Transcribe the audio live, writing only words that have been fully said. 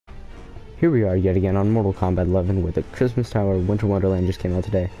Here we are yet again on Mortal Kombat 11 with the Christmas Tower Winter Wonderland just came out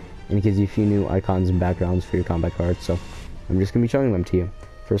today, and it gives you a few new icons and backgrounds for your combat cards, so I'm just going to be showing them to you.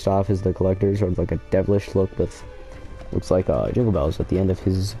 First off is the collector's, or like a devilish look with, looks like jingle bells at the end of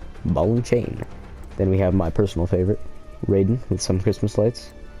his ball and chain. Then we have my personal favorite, Raiden, with some Christmas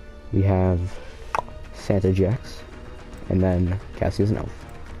lights. We have Santa Jax, and then Cassie as an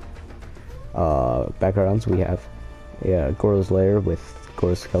elf. Backgrounds, we have Goro's lair with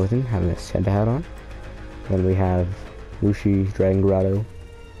Goro's skeleton having a Santa hat on. Then we have Lushi Dragon Grotto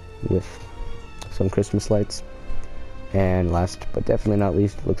with some Christmas lights. And last but definitely not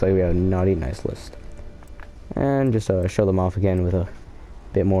least, looks like we have a naughty nice list. And just show them off again with a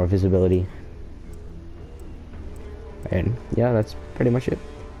bit more visibility. And yeah, that's pretty much it.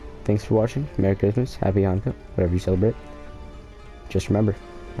 Thanks for watching. Merry Christmas, Happy Hanukkah, whatever you celebrate. Just remember,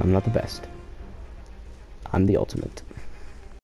 I'm not the best. I'm the ultimate.